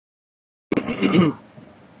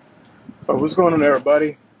What's going on,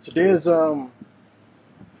 everybody? Today is like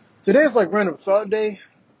random thought day.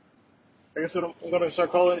 I guess what I'm gonna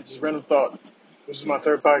start calling it, just random thought. This is my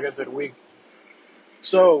third podcast of the week.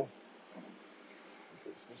 So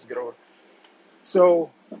let's get over.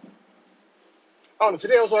 So I don't know.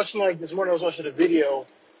 Today I was watching this morning. I was watching a video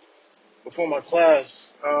before my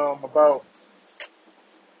class about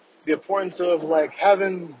the importance of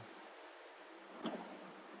having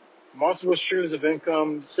multiple streams of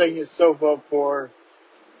income, setting yourself up for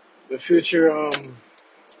the future.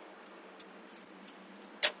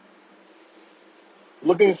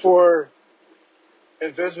 Looking for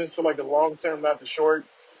investments for the long term, not the short.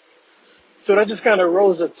 So that just kind of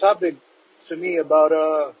rose a topic to me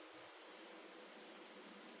about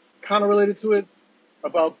kind of related to it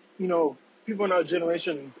about people in our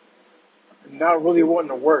generation not really wanting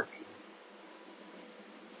to work.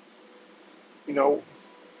 You know,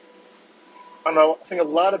 I know I think a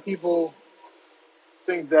lot of people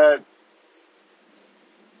think that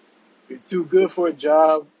you're too good for a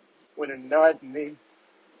job when they're not, and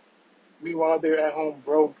meanwhile they're at home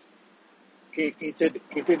broke. Can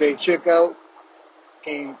take their check out,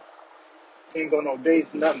 can't can't go no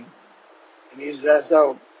dates, nothing, and he's ass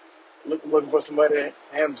out looking for somebody to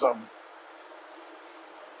hand him something.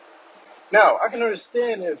 Now I can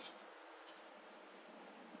understand if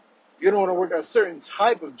you don't want to work a certain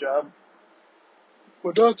type of job,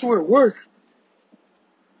 but not to want to work.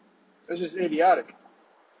 That's just idiotic,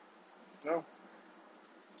 you know.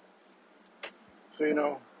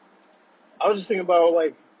 So I was just thinking about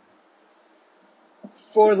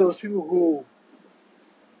for those people who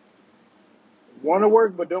want to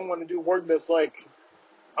work but don't want to do work that's I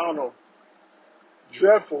don't know,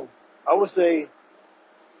 dreadful. I would say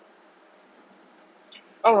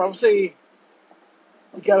I don't know. I would say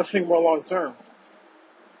you got to think more long term.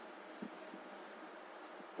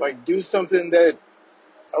 Do something that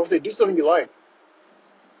I would say do something you like.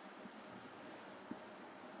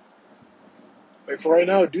 Like for right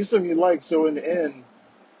now, do something you like. So in the end,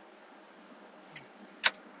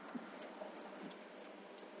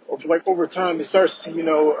 or for over time, it starts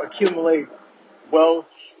to accumulate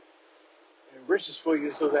wealth and riches for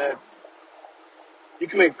you, so that you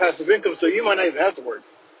can make passive income. So you might not even have to work.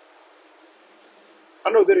 I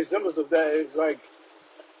know good examples of that is what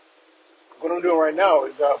I'm doing right now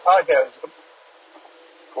is a podcast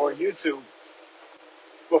or YouTube.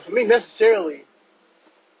 But for me, necessarily,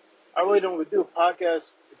 I really don't do a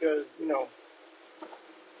podcast because I'm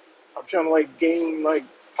trying to gain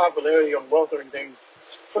popularity on wealth or anything.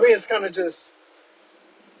 For me, it's kind of just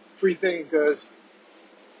free thing because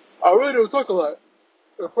I really don't talk a lot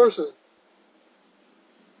in person.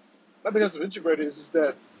 Not because I'm introverted, it's just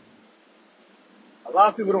that a lot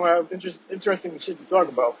of people don't have interesting shit to talk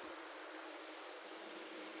about.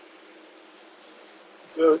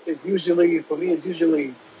 So for me, it's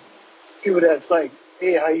usually people that's like,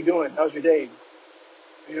 hey, how you doing? How's your day?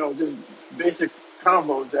 Just basic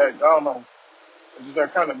combos that, I don't know, just are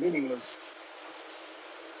kind of meaningless.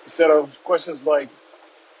 Instead of questions like,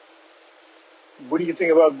 what do you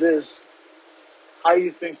think about this? How do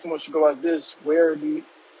you think someone should go about this? Where do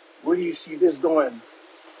you see this going?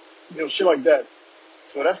 Shit like that.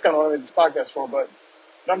 So that's kind of what I made this podcast for. But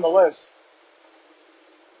nonetheless,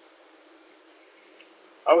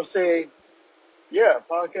 I would say, yeah,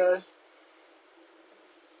 podcast,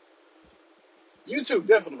 YouTube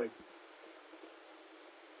definitely.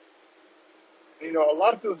 A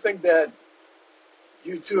lot of people think that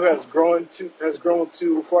YouTube has grown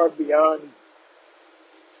too far beyond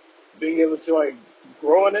being able to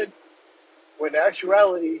grow in it. When in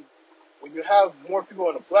actuality, when you have more people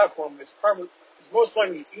on the platform, it's most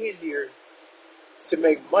likely easier to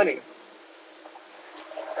make money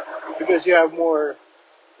because you have more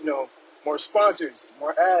sponsors,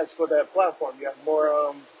 more ads for that platform. You have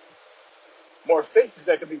more faces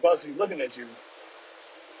that could be possibly looking at you,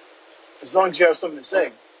 as long as you have something to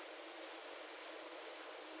say.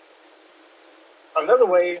 Another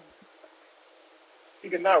way you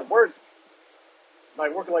can not work,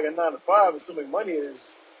 like working like a 9 to 5 and still make money,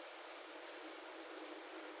 is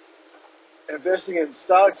investing in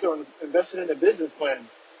stocks or investing in a business plan.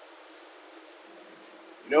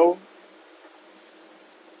 You know,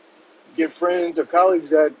 get friends or colleagues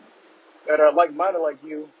that are like-minded like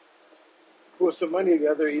you, put some money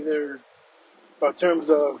together, either in terms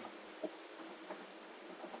of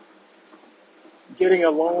getting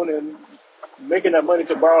a loan and making that money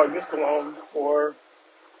to borrow against the loan, or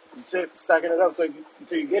stacking it up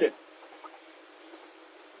until you get it.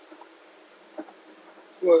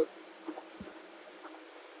 But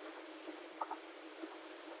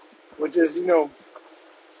which is,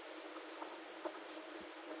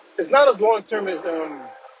 it's not as long term as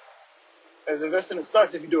investing in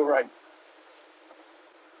stocks if you do it right.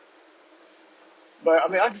 But I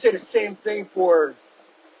mean, I can say the same thing for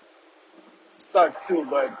stocks too.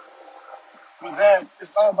 But with that,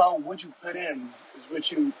 it's all about what you put in is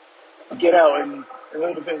what you get out, and it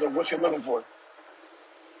really depends on what you're looking for.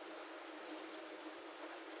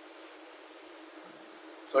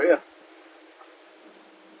 So yeah,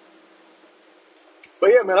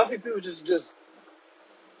 but yeah, man, I think people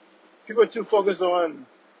are too focused on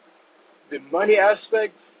the money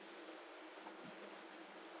aspect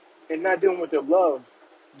and not doing what they love,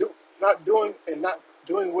 not doing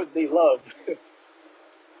what they love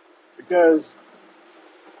because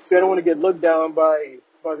they don't want to get looked down by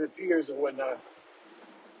their peers or whatnot.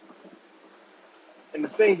 And the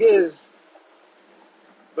thing is,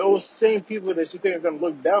 those same people that you think are going to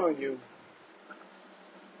look down on you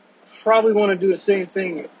probably want to do the same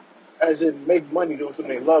thing as in make money doing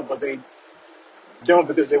something they love, but they don't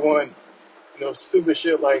because they want, stupid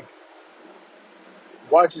shit like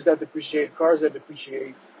watches that depreciate, cars that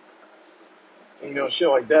depreciate, and, shit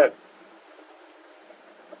like that.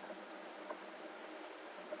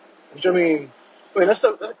 Which I mean that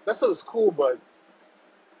stuff is cool, but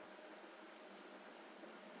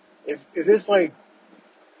if it's like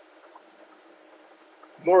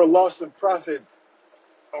more loss than profit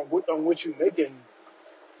on what you're making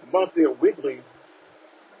monthly or weekly,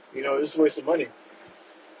 it's a waste of money,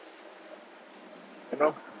 you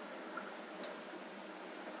know?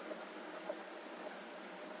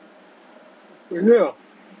 Yeah.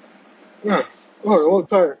 Yeah. Oh, I'm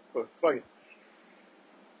tired. But fuck it.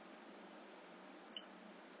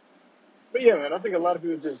 But yeah, man, I think a lot of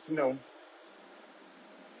people just, I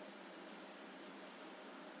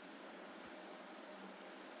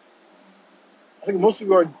think most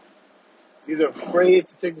people are either afraid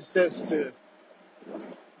to take the steps to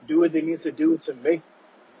do what they need to do to make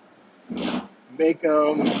I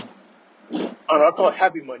don't know, I call it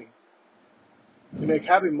happy money. To make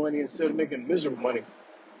happy money instead of making miserable money.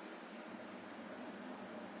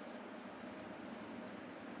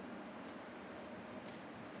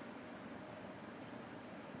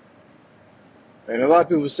 And a lot of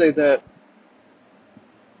people say that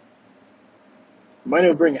money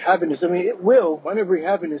will bring happiness. I mean, it will. Money will bring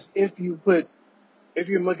happiness if you're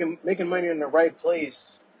making money in the right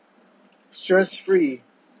place, stress free,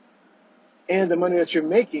 and the money that you're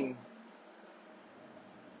making,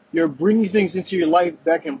 you're bringing things into your life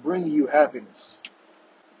that can bring you happiness.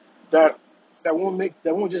 That that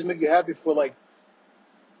won't just make you happy for like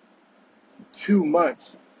 2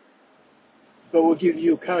 months, but will give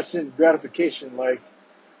you constant gratification. Like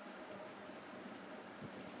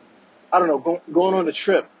I don't know, going on a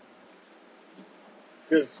trip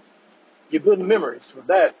because you're building memories with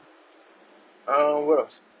that. What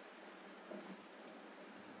else?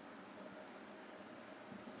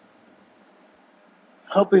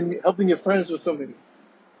 Helping your friends with something,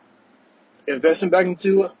 investing back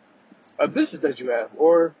into a business that you have,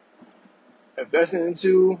 or investing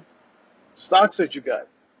into stocks that you got.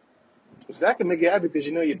 Because that can make you happy because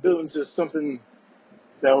you're building to something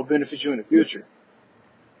that will benefit you in the future.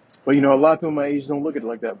 But a lot of people my age don't look at it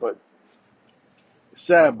like that. But it's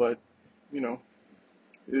sad, but you know,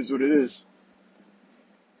 it is what it is.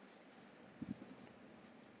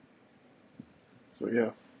 So yeah.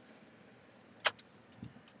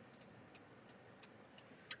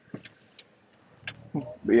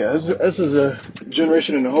 But yeah, this is a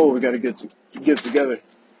generation in the whole we got to get together.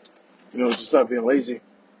 Just stop being lazy.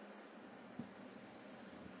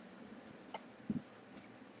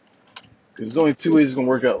 Because there's only two ways it's gonna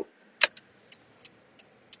work out: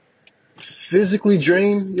 physically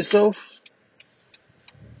drain yourself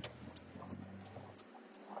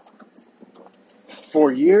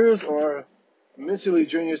for years, or mentally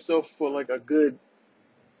drain yourself for like a good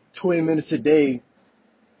 20 minutes a day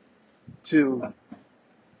to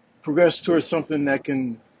progress towards something that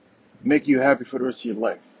can make you happy for the rest of your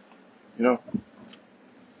life. You know?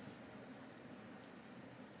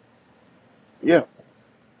 Yeah.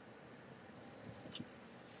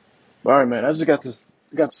 All right, man. I just got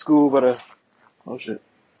to school, but oh shit,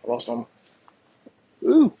 I lost some.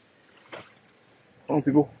 Ooh, hold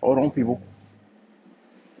on, people.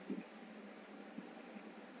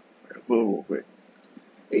 Real quick.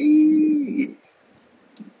 Hey,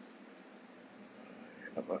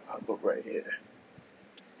 I'll go right here.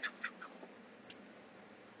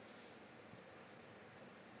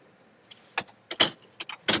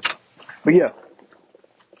 But yeah,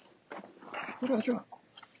 what did I drop?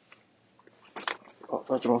 Oh,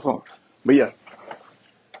 I dropped my phone. But yeah,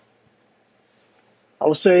 I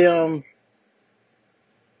would say,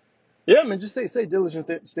 yeah, man, just stay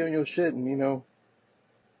diligent, stay on your shit, and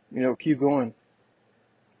keep going.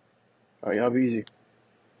 All right, y'all be easy.